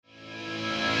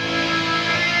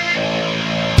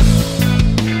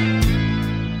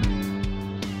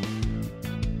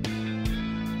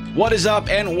What is up,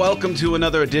 and welcome to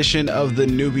another edition of the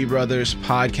Newbie Brothers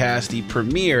podcast, the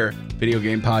premier video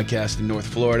game podcast in North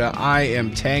Florida. I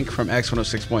am Tank from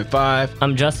X106.5.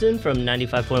 I'm Justin from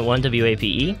 95.1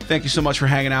 WAPE. Thank you so much for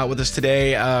hanging out with us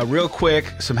today. Real quick,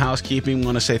 some housekeeping.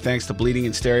 Want to say thanks to Bleeding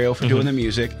in Stereo for doing the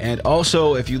music. And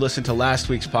also, if you listened to last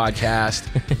week's podcast,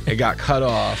 it got cut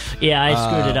off. Yeah, I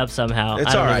screwed it up somehow.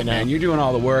 It's all right, man. You're doing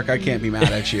all the work. I can't be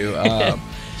mad at you.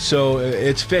 So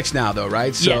it's fixed now, though,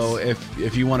 right? So Yes.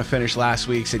 if you want to finish last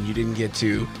week's and you didn't get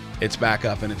to, it's back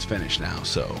up and it's finished now.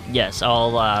 So Yes,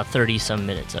 all 30-some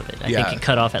minutes of it. I Yeah. think it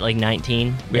cut off at like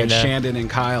 19. we had And, Shandon and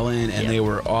Kyle in, and yeah. they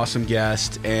were awesome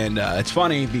guests. And it's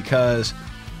funny because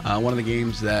one of the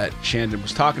games that Shandon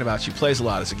was talking about, she plays a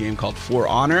lot, is a game called For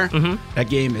Honor. That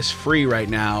game is free right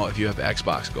now if you have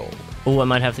Xbox Gold. I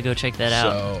might have to go check that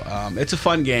out. So it's a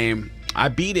fun game. I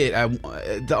beat it.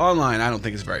 The online, I don't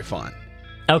think is very fun.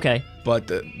 Okay. But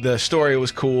the story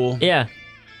was cool. Yeah.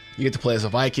 You get to play as a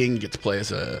Viking, you get to play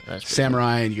as a That's pretty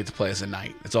samurai, and you get to play as a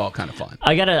knight. It's all kind of fun.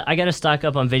 I gotta stock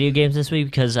up on video games this week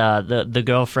because the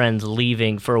girlfriend's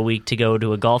leaving for a week to go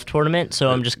to a golf tournament, so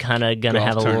I'm just kind of gonna Golf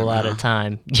have a little tournament, out of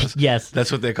time. Yes.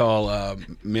 That's what they call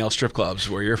male strip clubs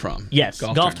where you're from. Yes.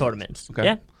 Golf tournaments. Okay.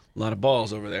 Yeah. A lot of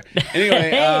balls over there.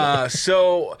 Anyway,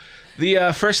 so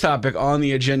the first topic on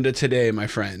the agenda today, my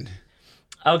friend.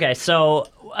 Okay, so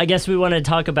I guess we want to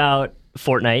talk about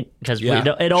Fortnite because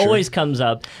it always comes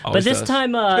up. Always but this does.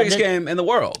 time, It's the biggest game in the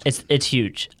world. It's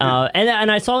huge.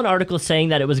 And I saw an article saying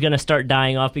that it was going to start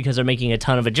dying off because they're making a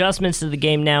ton of adjustments to the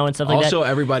game now and stuff like that. Also,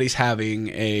 everybody's having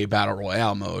a battle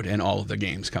royale mode in all of the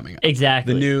games coming up.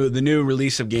 Exactly. The new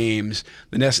release of games,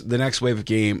 the next wave of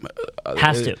game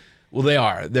Has to. Well, they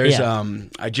are. There's Yeah.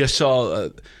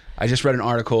 I just read an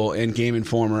article in Game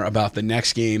Informer about the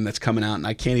next game that's coming out, and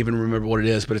I can't even remember what it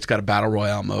is, but it's got a battle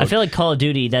royale mode. I feel like Call of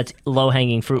Duty, that's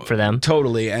low-hanging fruit for them.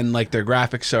 Totally, and like their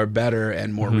graphics are better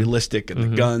and more realistic, and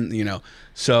the gun,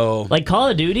 so Like Call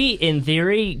of Duty, in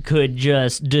theory, could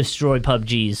just destroy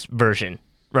PUBG's version,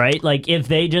 right? Like if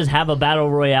they just have a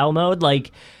battle royale mode,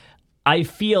 like I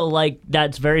feel like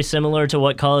that's very similar to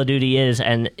what Call of Duty is,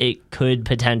 and it could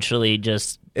potentially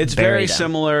just it's bury very them.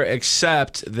 similar,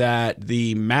 except that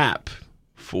the map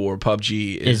for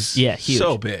PUBG is huge.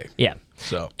 so big. Yeah.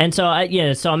 So And so,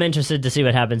 so I'm interested to see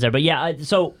what happens there. But yeah,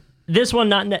 so this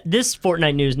one, this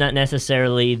Fortnite news, not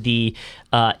necessarily the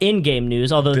in-game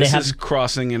news, although this they have is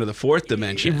crossing into the fourth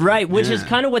dimension, right, which is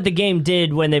kind of what the game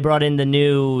did when they brought in the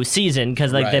new season,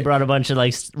 because like they Right. brought a bunch of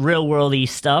like real-worldy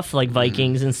stuff, like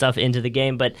Vikings and stuff, into the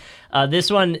game. But this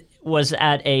one was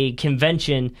at a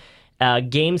convention,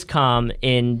 Gamescom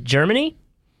in Germany.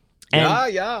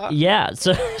 And Yeah,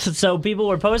 so people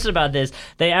were posting about this.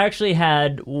 They actually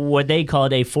had what they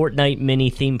called a Fortnite mini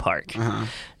theme park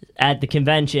at the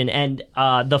convention, and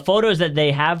the photos that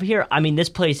they have here, I mean, this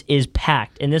place is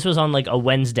packed, and this was on like a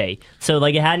Wednesday, so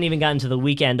like it hadn't even gotten to the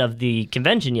weekend of the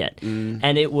convention yet,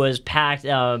 and it was packed.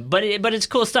 But it's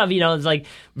cool stuff, It's like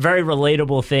very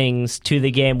relatable things to the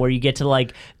game where you get to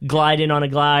like glide in on a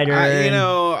glider.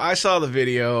 I saw the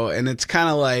video, and it's kind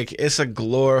of like it's a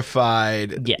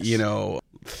glorified, Yes.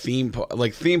 theme park.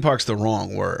 Like theme park's the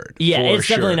wrong word. Yeah, for it's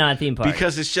definitely sure. not a theme park.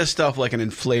 because it's just stuff like an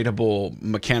inflatable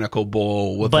mechanical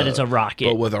bull with But it's a rocket.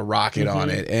 but with a rocket on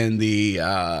it, and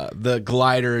the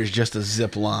glider is just a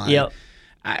zip line. Yep.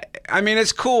 I mean,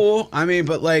 it's cool. I mean,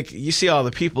 but like you see all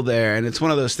the people there, and it's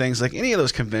one of those things like any of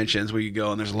those conventions where you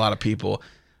go and there's a lot of people.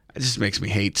 It just makes me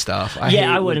hate stuff.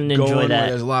 I wouldn't going enjoy where that.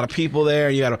 There's a lot of people there.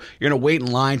 You're gonna wait in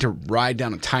line to ride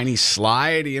down a tiny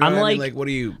slide. You know I'm what I mean? like- Like, what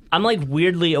do you? I'm like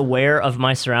weirdly aware of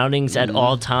my surroundings at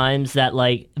all times, that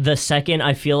like the second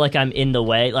I feel like I'm in the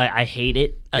way, like I hate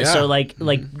it. Yeah. So like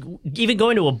even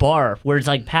going to a bar where it's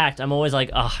like packed, I'm always like,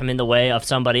 oh, I'm in the way of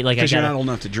somebody. Like I Because you're gotta, not old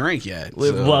enough to drink yet.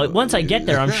 so- well, once I get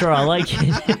there, I'm sure I'll like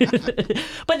it.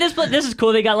 But this is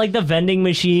cool. They got like the vending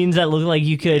machines that look like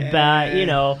you could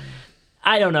buy.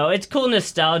 I don't know. It's cool,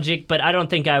 nostalgic, but I don't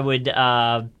think I would.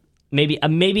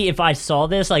 Maybe if I saw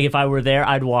this, like if I were there,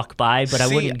 I'd walk by, but I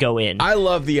See, wouldn't go in. I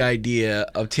love the idea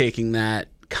of taking that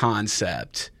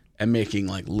concept and making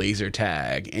like laser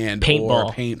tag and Paintball.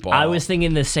 or paintball. I was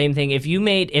thinking the same thing.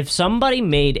 If somebody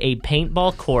made a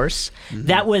paintball course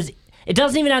that was, it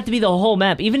doesn't even have to be the whole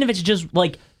map. Even if it's just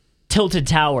like tilted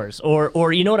towers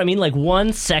or you know what I mean, like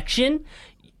one section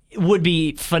would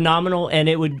be phenomenal, and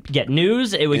it would get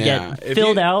news. It would Yeah. get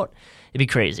filled out. It'd be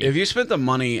crazy. If you spent the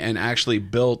money and actually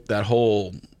built that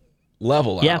whole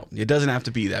level Yeah. out, it doesn't have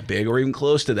to be that big or even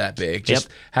close to that big. Just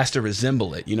Yep. has to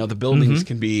resemble it. The buildings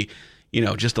can be,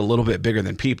 just a little bit bigger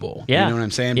than people. Yeah. You know what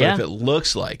I'm saying? But Yeah. if it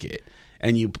looks like it,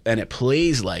 and it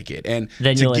plays like it. And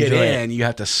then to get in, you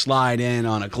have to slide in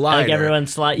on a glider. Like everyone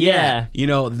slide. Yeah. You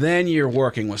know, then you're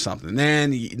working with something.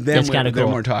 Then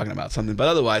we're talking about something. But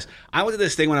otherwise, I went to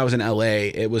this thing when I was in LA.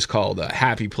 It was called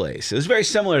Happy Place. It was very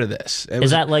similar to this.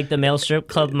 Is that like the male strip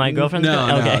club my girlfriend's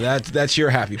No, that's your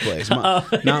happy place,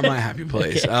 not my happy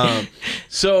place. Okay.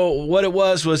 So what it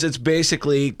was it's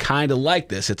basically kind of like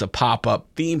this. It's a pop-up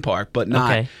theme park, but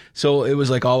not. Okay. So it was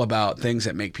like all about things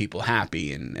that make people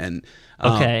happy, and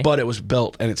but it was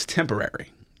built and it's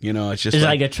temporary. You know, it's just is it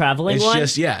like a traveling one?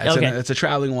 It's a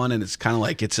traveling one, and it's kind of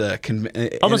like it's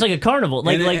almost like a carnival,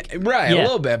 right? A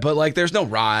little bit, but like there's no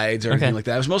rides or anything like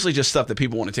that. It was mostly just stuff that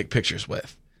people want to take pictures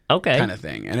with, kind of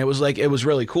thing. And it was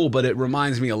really cool, but it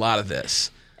reminds me a lot of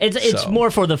this. It's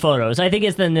more for the photos. I think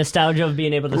it's the nostalgia of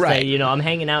being able to say, you know, I'm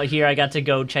hanging out here. I got to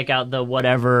go check out the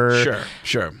whatever.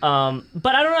 Sure.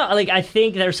 But I don't know. Like, I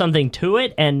think there's something to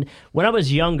it. And when I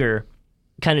was younger,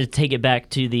 kind of take it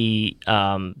back to the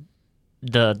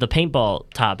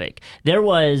paintball topic, there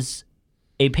was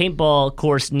a paintball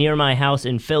course near my house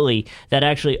in Philly that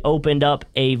actually opened up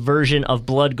a version of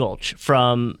Blood Gulch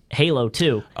from Halo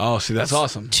 2. Oh, see, that's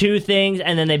awesome. 2 things,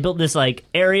 and then they built this like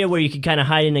area where you could kind of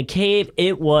hide in a cave.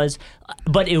 It was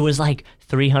like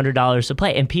 $300 to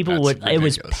play, and it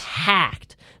was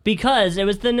packed. Because it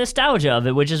was the nostalgia of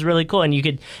it, which is really cool. And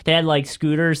they had like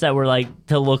scooters that were like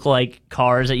to look like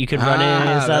cars that you could run in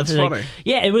and stuff. That's funny.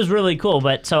 Yeah, it was really cool.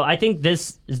 But so I think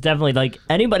this is definitely like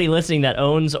anybody listening that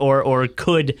owns or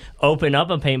could open up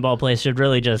a paintball place should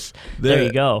really just, there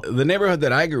you go. The neighborhood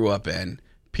that I grew up in,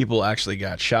 people actually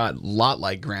got shot a lot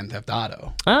like Grand Theft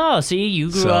Auto. Oh, see,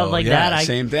 you grew up like that.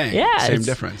 Same thing. Yeah. Same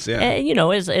difference. Yeah. You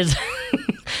know,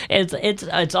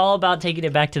 It's all about taking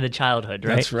it back to the childhood,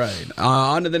 right? That's right.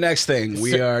 On to the next thing.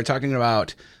 We are talking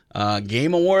about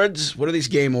Game Awards. What are these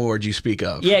Game Awards you speak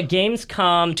of? Yeah,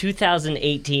 Gamescom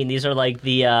 2018. These are like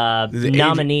the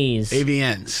nominees.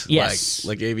 AVNs. Yes.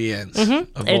 Like AVNs.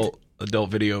 Mm-hmm.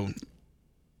 Adult Video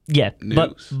Yeah,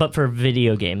 News. but for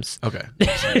video games. Okay.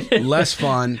 Less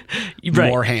fun,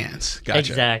 more hands. Gotcha.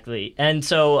 Exactly. And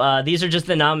so these are just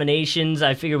the nominations.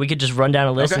 I figured we could just run down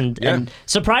a list. And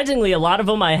surprisingly, a lot of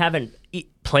them I haven't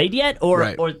played yet,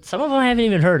 or some of them I haven't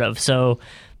even heard of. So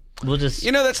we'll just...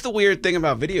 You know, that's the weird thing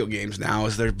about video games now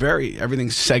is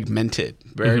everything's segmented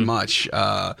very much.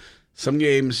 Some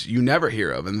games you never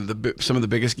hear of, and some of the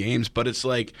biggest games, but it's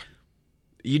like...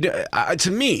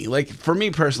 to me, like for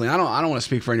me personally, I don't want to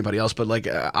speak for anybody else, but like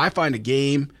I find a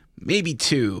game, maybe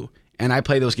 2, and I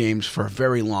play those games for a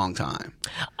very long time.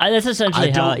 That's essentially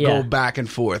I don't go back and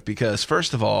forth because,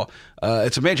 first of all,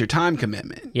 it's a major time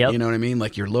commitment. Yep. You know what I mean?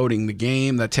 Like you're loading the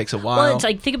game, that takes a while. Well, it's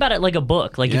like, think about it like a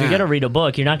book. Like if you're going to read a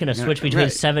book, you're not going to switch between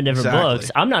 7 different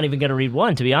books. I'm not even going to read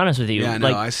one, to be honest with you. Yeah,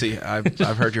 no, I see.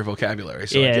 I've heard your vocabulary,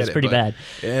 so yeah, I get it's pretty bad.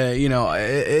 You know,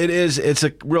 it's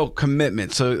a real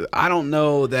commitment. So I don't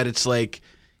know that it's like,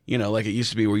 you know, like it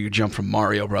used to be where you jump from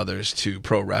Mario Brothers to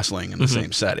pro wrestling in the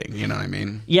same setting. You know what I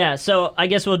mean? Yeah, so I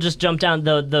guess we'll just jump down.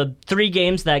 The 3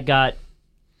 games that got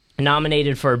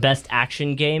nominated for Best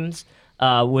Action Games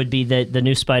would be the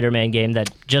new Spider-Man game that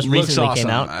just recently came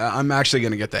out. I'm actually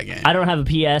going to get that game. I don't have a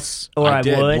PS, or I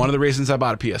did. Would. One of the reasons I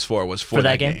bought a PS4 was for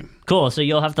that game. Cool, so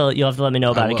you'll have to let me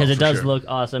know about it because it does look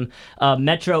awesome.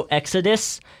 Metro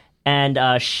Exodus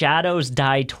and Shadows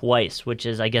Die Twice, which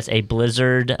is, I guess, a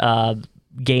Blizzard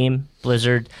game.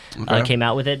 Blizzard came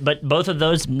out with it, but both of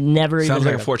those never sounds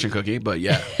like a fortune cookie, but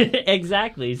yeah.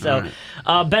 Exactly. So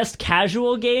best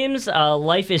casual games,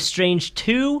 Life is Strange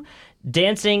 2,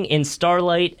 Dancing in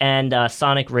Starlight, and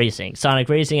Sonic Racing. Sonic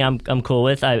Racing I'm cool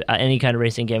with. Any kind of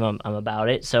racing game I'm about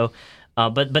it. So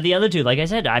but the other 2, like I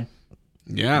said, I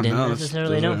didn't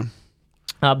necessarily know.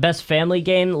 Best family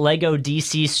game, Lego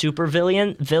DC Super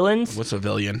Villains. What's a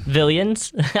villain?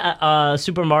 Villains.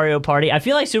 Super Mario Party. I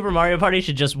feel like Super Mario Party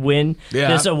should just win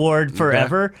this award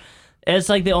forever. Okay. It's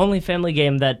like the only family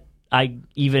game that I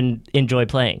even enjoy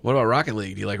playing. What about Rocket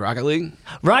League? Do you like Rocket League?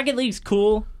 Rocket League's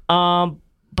cool.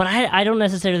 But I don't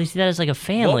necessarily see that as like a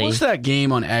family. What was that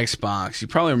game on Xbox? You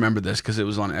probably remember this because it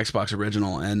was on Xbox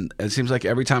Original, and it seems like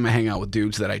every time I hang out with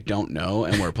dudes that I don't know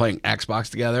and we're playing Xbox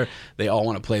together, they all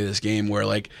want to play this game where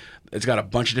like it's got a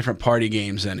bunch of different party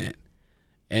games in it,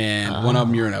 and one of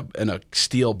them you're in a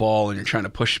steel ball and you're trying to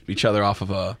push each other off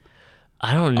of a...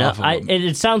 I don't know.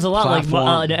 It sounds a lot platform.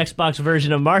 Like an Xbox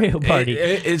version of Mario Party.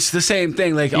 It's the same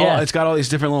thing. Like it's got all these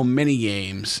different little mini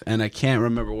games, and I can't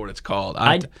remember what it's called.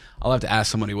 I'll have to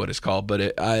ask somebody what it's called.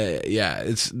 But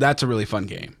that's a really fun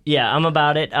game. Yeah, I'm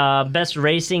about it. Best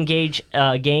racing game.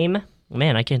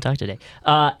 Man, I can't talk today.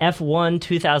 F1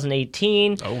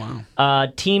 2018. Oh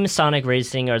wow. Team Sonic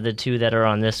Racing are the 2 that are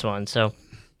on this one. So.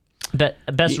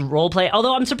 Best role play.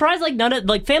 Although I'm surprised, like none of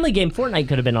like Family Game Fortnite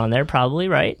could have been on there, probably,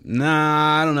 right?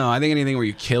 Nah, I don't know. I think anything where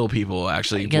you kill people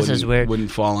actually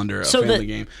wouldn't fall under a family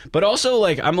game. But also,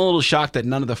 like, I'm a little shocked that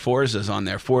none of the Forza's on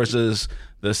there. Forza's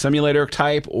the simulator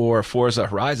type or Forza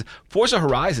Horizon. Forza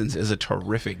Horizons is a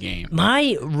terrific game.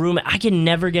 My roommate, I can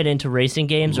never get into racing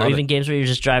games or even games where you're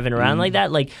just driving around like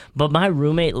that. Like, but my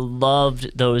roommate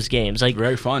loved those games. Like,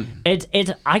 very fun. It's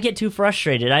I get too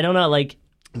frustrated. I don't know, like.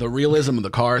 The realism of the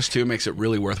cars too makes it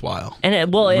really worthwhile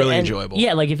and really enjoyable.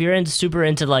 Yeah, like if you're super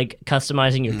into like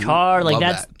customizing your car, like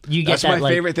that's my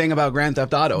favorite thing about Grand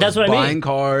Theft Auto. That's what buying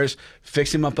cars,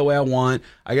 fixing them up the way I want.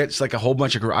 I get like a whole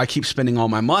bunch of. I keep spending all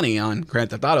my money on Grand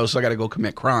Theft Auto, so I got to go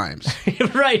commit crimes.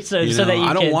 Right. So that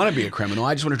I don't want to be a criminal.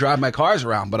 I just want to drive my cars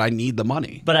around, but I need the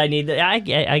money. But I need I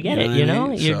get it. You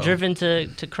know, you're driven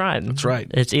to crime. That's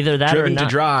right. It's either that driven or not. to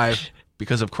drive.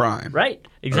 Because of crime. Right,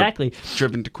 exactly. Or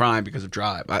driven to crime because of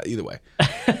drive. Either way.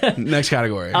 Next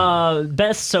category.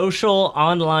 Best social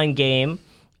online game,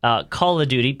 Call of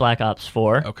Duty, Black Ops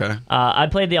 4. Okay. I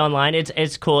played the online.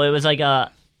 It's cool. It was like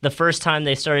the first time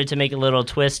they started to make a little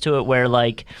twist to it where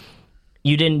like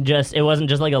it wasn't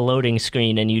just like a loading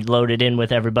screen and you'd load it in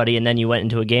with everybody and then you went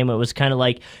into a game. It was kind of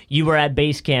like you were at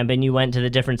base camp and you went to the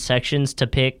different sections to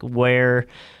pick where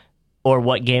or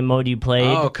what game mode you played.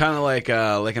 Oh, kind of like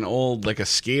an old a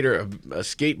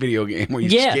skate video game where you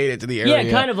skate it to the area.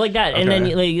 Yeah, kind of like that. Okay. And then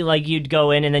you'd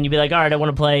go in and then you'd be like, all right, I want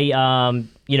to play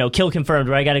kill confirmed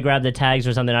where I got to grab the tags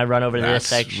or something. I run over to this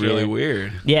section. That's really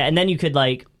weird. Yeah, and then you could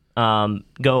like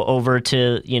go over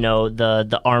to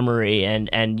the armory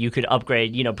and you could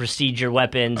upgrade prestige your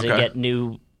weapons and get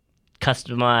new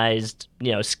customized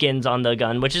skins on the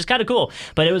gun, which is kind of cool.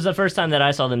 But it was the first time that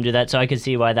I saw them do that, so I could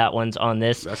see why that one's on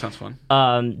this. That sounds fun.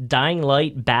 Dying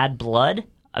Light Bad Blood.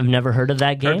 I've never heard of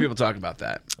that game. Heard people talk about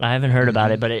that. I haven't heard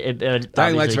about it, but it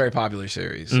Dying Light's a very popular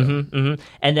series. So.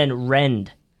 And then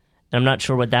Rend. I'm not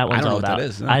sure what that one's all about. I don't know what that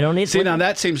is. No. I don't either. See, now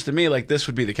that seems to me like this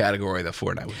would be the category that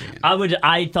Fortnite would be in.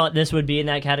 I thought this would be in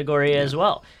that category as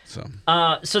well. So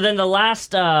then the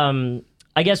last, I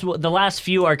guess the last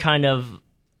few are kind of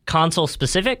console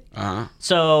specific.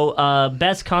 So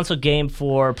best console game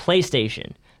for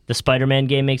PlayStation. The Spider-Man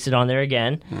game makes it on there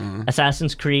again.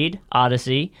 Assassin's Creed,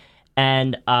 Odyssey,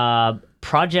 and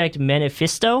Project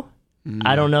Manifesto.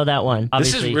 I don't know that one.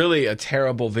 Obviously. This is really a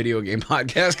terrible video game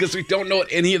podcast because we don't know what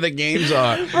any of the games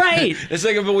are. Right. It's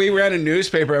like if we ran a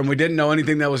newspaper and we didn't know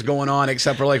anything that was going on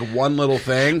except for like one little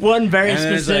thing. One very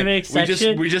specific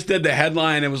section. We just did the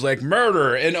headline. It was like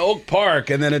murder in Oak Park.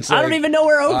 And then it's like, I don't even know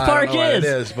where Oak Park is. It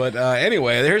is. But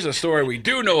anyway, here's a story we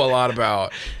do know a lot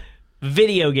about.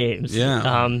 Video games.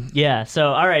 Yeah. So,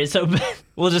 all right. So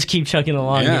we'll just keep chucking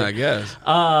along here. I guess.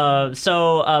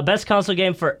 So best console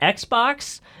game for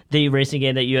Xbox. The racing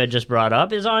game that you had just brought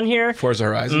up is on here. Forza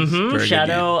Horizon.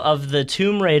 Shadow of the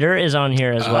Tomb Raider is on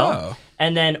here as well.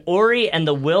 And then Ori and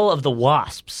the Will of the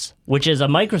Wasps, which is a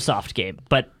Microsoft game,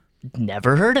 but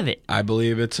never heard of it. I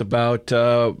believe it's about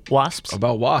wasps.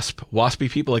 About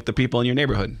waspy people, like the people in your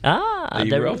neighborhood. That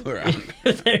you grew up around.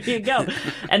 There you go.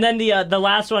 And then the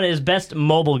last one is best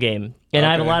mobile game, and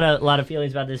I have a lot of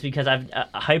feelings about this because I've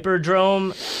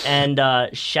Hyperdrome and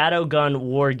Shadowgun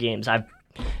War Games.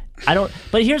 I don't.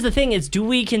 But here's the thing: do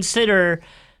we consider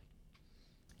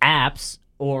apps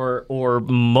or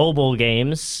mobile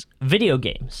games video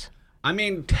games? I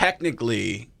mean,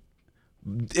 technically,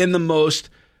 in the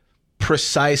most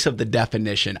precise of the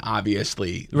definition,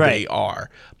 obviously they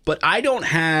are. But I don't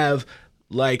have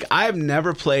I've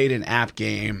never played an app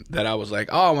game that I was like,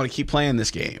 oh, I want to keep playing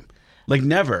this game. Like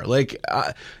never.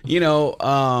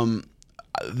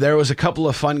 There was a couple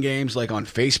of fun games like on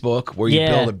Facebook where you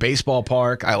build a baseball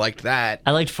park. I liked that.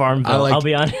 I liked Farmville, I'll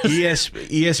be honest.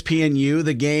 ESPNU,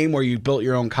 the game where you built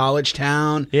your own college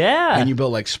town. Yeah. And you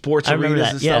built like sports arenas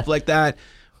and stuff like that.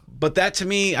 But that to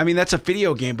me, I mean, that's a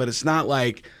video game, but it's not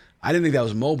like, I didn't think that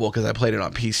was mobile because I played it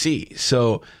on PC.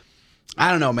 So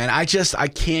I don't know, man. I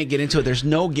can't get into it. There's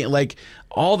no game, like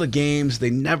all the games,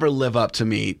 they never live up to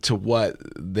me to what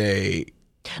they...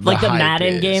 Like the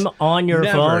Madden game on your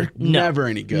phone? No. Never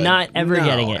any good. Not ever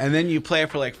getting it. And then you play it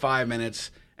for like 5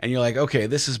 minutes and you're like, okay,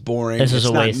 this is boring. This is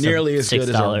a waste. It's not nearly as good as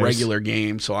a $6. regular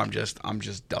game, so I'm just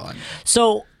done.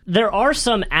 So there are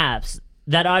some apps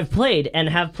that I've played and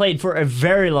have played for a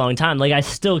very long time. Like I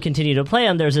still continue to play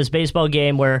them. There's this baseball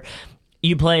game where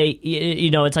you play,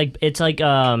 it's like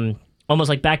almost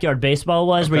like Backyard Baseball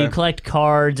was, where you collect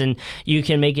cards and you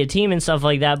can make a team and stuff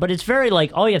like that. But it's very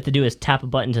like all you have to do is tap a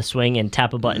button to swing and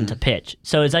tap a button to pitch.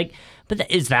 So it's like,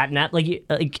 but is that not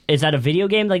is that a video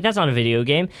game? Like that's not a video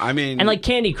game. I mean, and like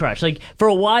Candy Crush, like for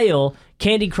a while,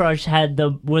 Candy Crush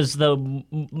was the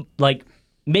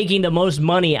making the most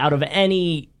money out of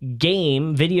any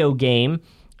video game,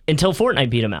 until Fortnite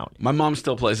beat him out. My mom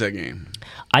still plays that game.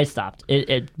 I stopped.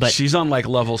 But she's on like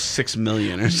level 6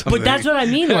 million or something. But that's what I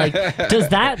mean. Like, does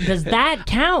that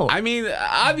count? I mean,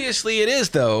 obviously it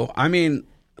is, though. I mean,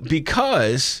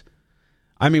 because,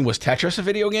 was Tetris a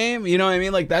video game? You know what I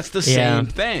mean? Like, that's the same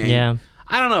thing. Yeah.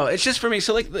 I don't know. It's just for me.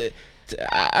 So, like,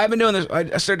 I've been doing this.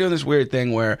 I started doing this weird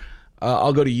thing where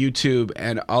I'll go to YouTube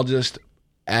and I'll just,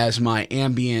 as my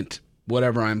ambient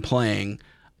whatever I'm playing,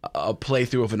 a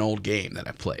playthrough of an old game that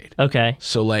I played. Okay.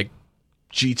 So, like,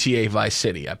 GTA Vice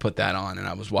City, I put that on and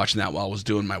I was watching that while I was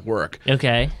doing my work.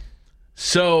 Okay.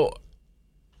 So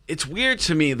it's weird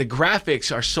to me. The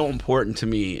graphics are so important to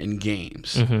me in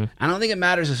games. Mm-hmm. I don't think it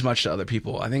matters as much to other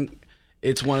people. I think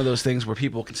it's one of those things where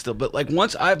people can still, but like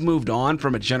once I've moved on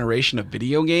from a generation of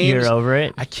video games, you're over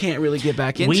it. I can't really get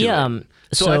back into it.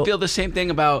 So I feel the same thing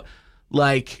about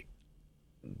like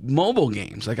mobile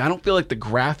games. Like I don't feel like the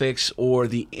graphics or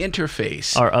the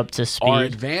interface are up to speed, are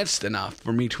advanced enough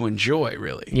for me to enjoy,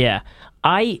 really. Yeah.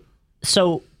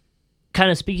 So kind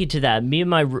of speaking to that, me and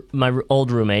my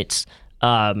old roommates,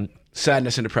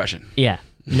 sadness and depression. Yeah.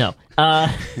 No.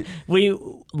 We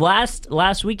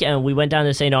last weekend we went down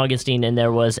to St. Augustine and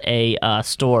there was a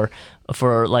store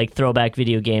for like throwback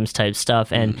video games type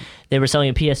stuff, and they were selling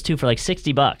a PS2 for like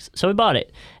 $60. So we bought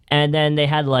it. And then they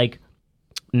had like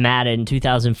Madden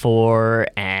 2004,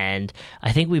 and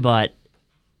I think we bought,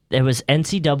 it was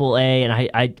NCAA, and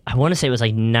I want to say it was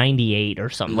like 98 or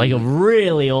something, like a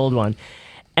really old one.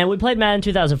 And we played Madden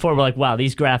 2004. We're like, wow,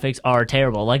 these graphics are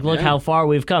terrible. Like, look how far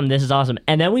we've come. This is awesome.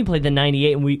 And then we played the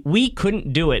 98, and we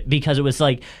couldn't do it because it was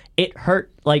like, it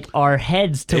hurt like our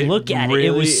heads to look at it.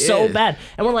 It was so bad.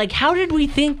 And we're like, how did we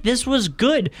think this was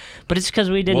good? But it's because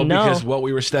we didn't know. Because what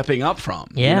we were stepping up from.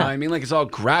 Yeah. You know what I mean? Like, it's all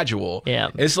gradual. Yeah.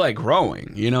 It's like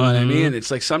growing. You know what I mean?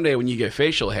 It's like someday when you get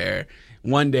facial hair,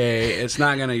 one day it's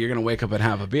not you're gonna wake up and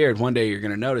have a beard. One day you're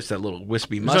gonna notice that little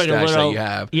wispy mustache that you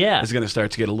have is gonna start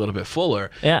to get a little bit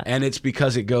fuller. Yeah. And it's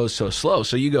because it goes so slow.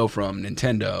 So you go from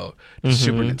Nintendo to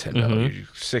Super Nintendo. You're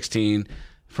 16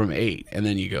 from 8, and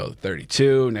then you go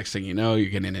 32. Next thing you know, you're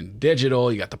getting into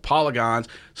digital. You got the polygons.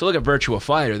 So look at Virtua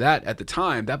Fighter. That at the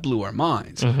time that blew our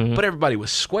minds. But everybody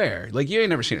was square. Like you ain't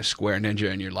never seen a square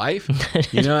ninja in your life.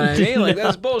 You know what I mean? Like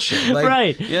that's bullshit. Like,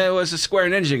 right? Yeah, what's a square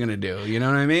ninja gonna do? You know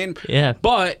what I mean? Yeah.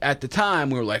 But at the time,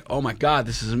 we were like, oh my god,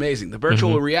 this is amazing. The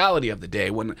virtual reality of the day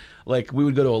when like we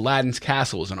would go to Aladdin's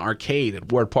Castle, it was an arcade at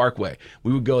Ward Parkway.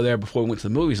 We would go there before we went to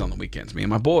the movies on the weekends. Me and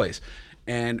my boys.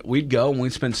 And we'd go and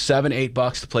we'd spend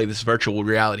 $7-8 to play this virtual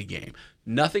reality game.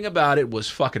 Nothing about it was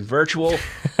fucking virtual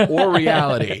or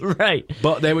reality. Right.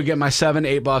 But they would get my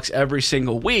 $7-8 every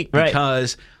single week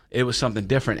because it was something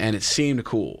different and it seemed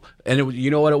cool. And you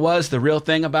know what it was? The real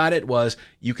thing about it was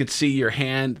you could see your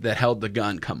hand that held the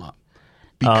gun come up.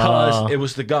 Because it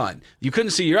was the gun. You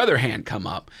couldn't see your other hand come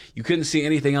up. You couldn't see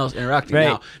anything else interacting.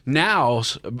 Right. Now,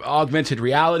 augmented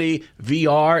reality,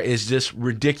 VR is just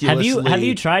ridiculously... Have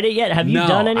you tried it yet? Have you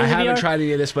done any of the VR? I haven't tried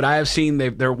any of this, but I have seen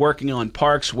they're working on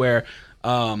parks where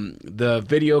the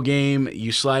video game,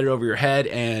 you slide it over your head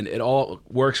and it all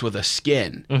works with a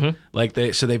skin. Like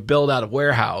they build out a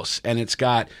warehouse and it's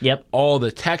got all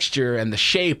the texture and the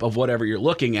shape of whatever you're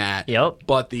looking at.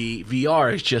 But the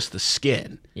VR is just the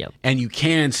skin. And you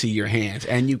can see your hands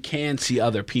and you can see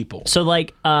other people. So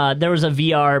like there was a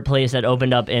VR place that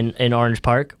opened up in Orange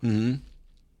Park. And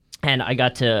I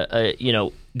got to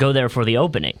go there for the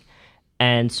opening.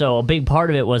 And so a big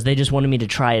part of it was they just wanted me to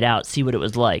try it out, see what it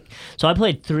was like. So I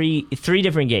played three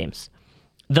different games.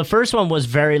 The first one was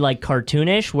very like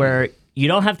cartoonish, where you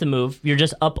don't have to move. You're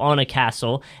just up on a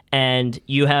castle, and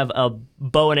you have a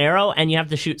bow and arrow, and you have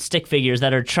to shoot stick figures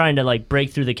that are trying to like break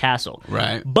through the castle.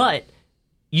 Right. But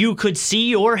you could see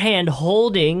your hand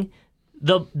holding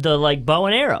the like bow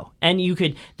and arrow, and you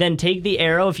could then take the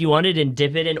arrow if you wanted and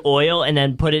dip it in oil and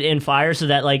then put it in fire, so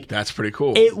that like that's pretty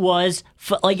cool. It was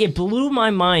like it blew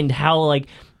my mind how like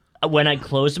when I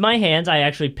closed my hands, I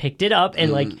actually picked it up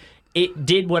and like it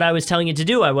did what I was telling it to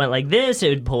do. I went like this, it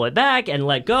would pull it back and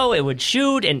let go, it would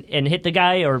shoot and hit the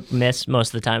guy or miss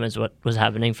most of the time is what was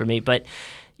happening for me. But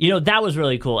that was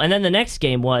really cool. And then the next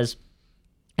game was,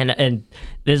 and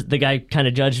this, the guy kind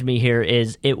of judged me here,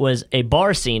 it was a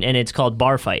bar scene, and it's called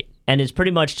Bar Fight. And it's pretty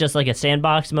much just like a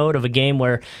sandbox mode of a game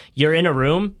where you're in a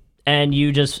room and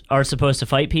you just are supposed to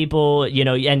fight people,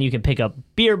 and you can pick up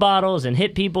beer bottles and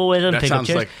hit people with them. That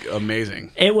sounds like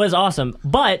amazing. It was awesome.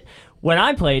 But when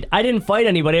I played, I didn't fight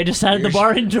anybody. I just sat at the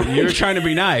bar and drank. You were trying to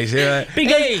be nice.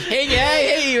 Because,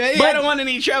 hey, I don't want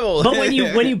any trouble. But when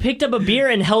you picked up a beer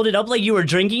and held it up like you were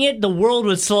drinking it, the world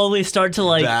would slowly start to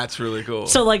like... That's really cool.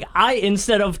 So like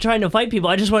instead of trying to fight people,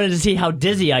 I just wanted to see how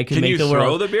dizzy I could make the world. Can you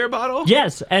throw the beer bottle?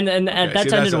 Yes, and at that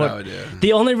time that's what I would do.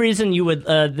 The only reason you would...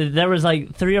 there was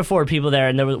like 3 or 4 people there,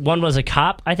 and one was a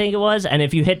cop, I think it was, and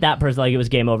if you hit that person, like it was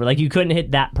game over. Like you couldn't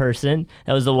hit that person.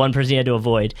 That was the one person you had to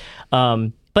avoid.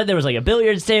 But there was like a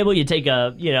billiards table. You take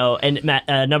a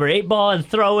number 8 ball and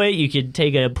throw it. You could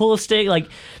take a pool stick. Like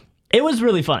it was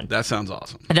really fun. That sounds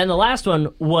awesome. And then the last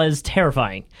one was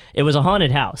terrifying. It was a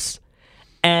haunted house.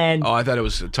 And I thought it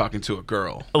was talking to a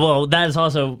girl. Well, that is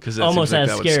also almost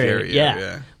as scary.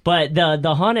 Yeah. But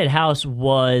the haunted house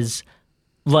was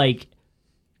like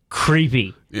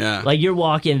creepy. Yeah. Like you're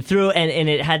walking through and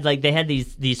it had like they had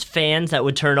these fans that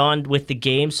would turn on with the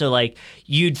game, so like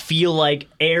you'd feel like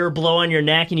air blow on your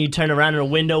neck and you'd turn around and a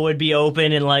window would be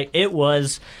open and like it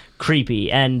was creepy.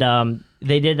 And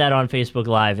they did that on Facebook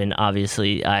Live, and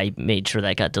obviously I made sure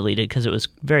that got deleted because it was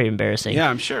very embarrassing. Yeah,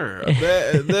 I'm sure.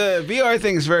 The VR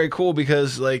thing is very cool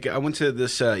because like I went to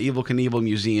this Evel Knievel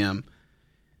museum.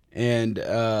 And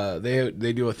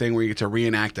they do a thing where you get to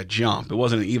reenact a jump. It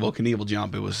wasn't an Evel Knievel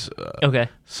jump. It was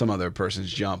some other person's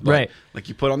jump. But, right. Like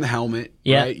you put on the helmet.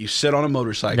 Yeah. Right? You sit on a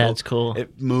motorcycle. That's cool.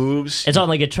 It moves. It's on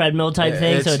like a treadmill type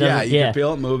thing. So it doesn't, you can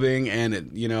feel it moving, and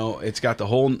it's got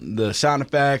the sound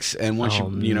effects. And once you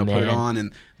put it on,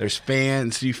 and there's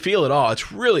fans, you feel it all.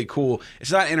 It's really cool.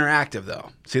 It's not interactive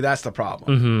though. See, that's the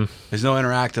problem. Mm-hmm. There's no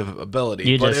interactive ability.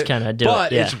 You just kind of do it.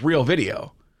 But it's real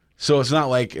video. So it's not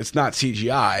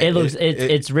CGI. It looks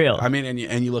it's real. I mean,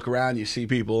 and you look around, you see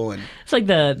people, and it's like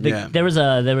there was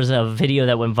a video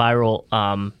that went viral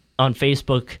on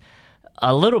Facebook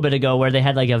a little bit ago where they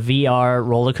had like a VR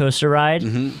roller coaster ride,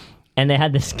 and they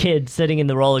had this kid sitting in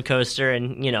the roller coaster,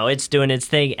 and it's doing its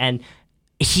thing, and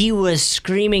he was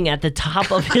screaming at the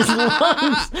top of his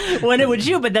lungs when it would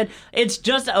shoot, but then it's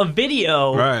just a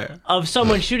video of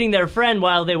someone shooting their friend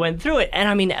while they went through it, and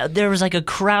I mean there was like a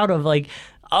crowd of like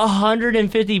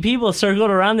 150 people circled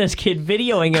around this kid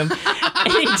videoing him.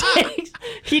 And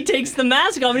he takes the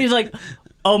mask off and he's like,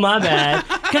 "Oh, my bad,"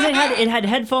 because it had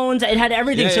headphones, it had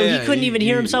everything, so he couldn't even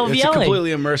hear himself yelling. It's a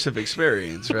completely immersive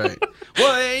experience, right?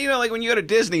 Well, like when you go to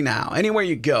Disney now, anywhere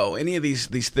you go, any of these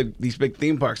big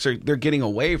theme parks, they're getting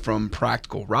away from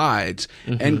practical rides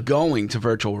and going to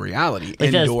virtual reality,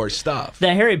 like indoor stuff.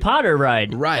 The Harry Potter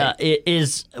ride,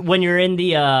 is when you're in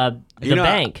the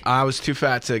bank. I was too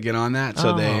fat to get on that,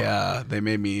 so they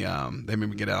made me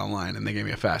get it online, and they gave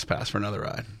me a fast pass for another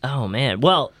ride. Oh man,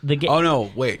 well oh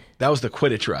no, wait, that was the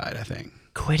Quidditch ride, I think.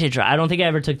 Quidditch ride. I don't think I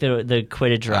ever took the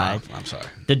Quidditch ride. I'm sorry.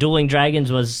 The Dueling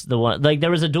Dragons was the one. Like there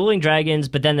was a Dueling Dragons,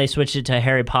 but then they switched it to a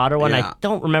Harry Potter one. I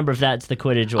don't remember if that's the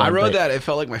Quidditch one. I rode that. It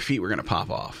felt like my feet were gonna pop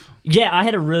off. Yeah, I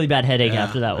had a really bad headache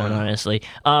after that one, honestly.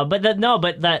 But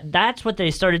that's what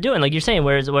they started doing. Like you're saying,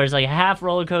 where it's like half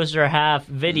roller coaster, half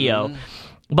video.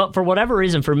 But for whatever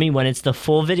reason, for me, when it's the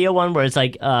full video one, where it's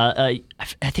like, I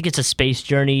think it's a Space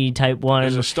Journey type one.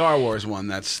 There's a Star Wars one.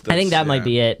 That's I think that might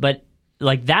be it. But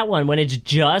like that one, when it's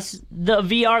just the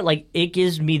VR, like it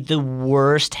gives me the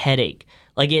worst headache.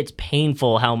 Like it's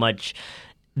painful how much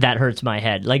that hurts my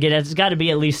head. Like it has got to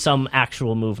be at least some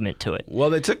actual movement to it.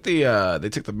 Well, they took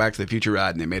the Back to the Future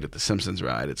ride and they made it the Simpsons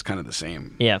ride. It's kind of the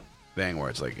same. Yeah. Thing where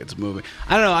it's like it's moving.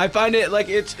 I don't know. I find it like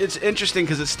it's interesting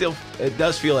because it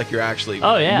does feel like you're actually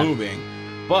moving,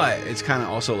 but it's kind of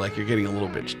also like you're getting a little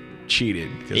bit cheated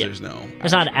because there's no.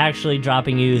 It's not actually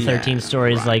dropping you 13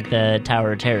 stories like the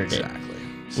Tower of Terror did. Exactly.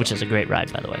 Which is a great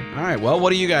ride, by the way. All right. Well, what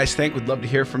do you guys think? We'd love to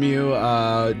hear from you.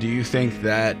 Do you think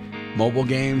that mobile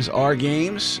games are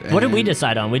games? What did we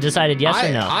decide on? We decided yes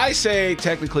or no? I say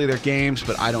technically they're games,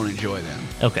 but I don't enjoy them.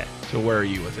 Okay. So where are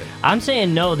you with it? I'm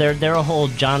saying no. They're a whole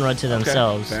genre to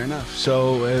themselves. Okay, fair enough.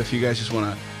 So if you guys just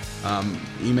want to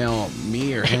email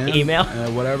me or him,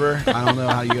 whatever. I don't know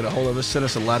how you get a hold of us. Send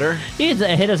us a letter. You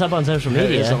can hit us up on social media.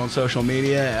 Hit us up on social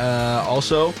media.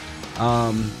 Also,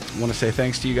 want to say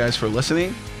thanks to you guys for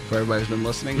listening. For everybody who's been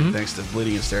listening. Thanks to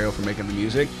Bleeding in Stereo for making the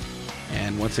music.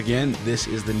 And once again, this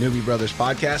is the Newbie Brothers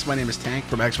Podcast. My name is Tank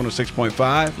from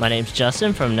X106.5. My name's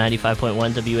Justin from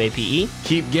 95.1 WAPE.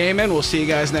 Keep gaming. We'll see you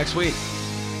guys next week.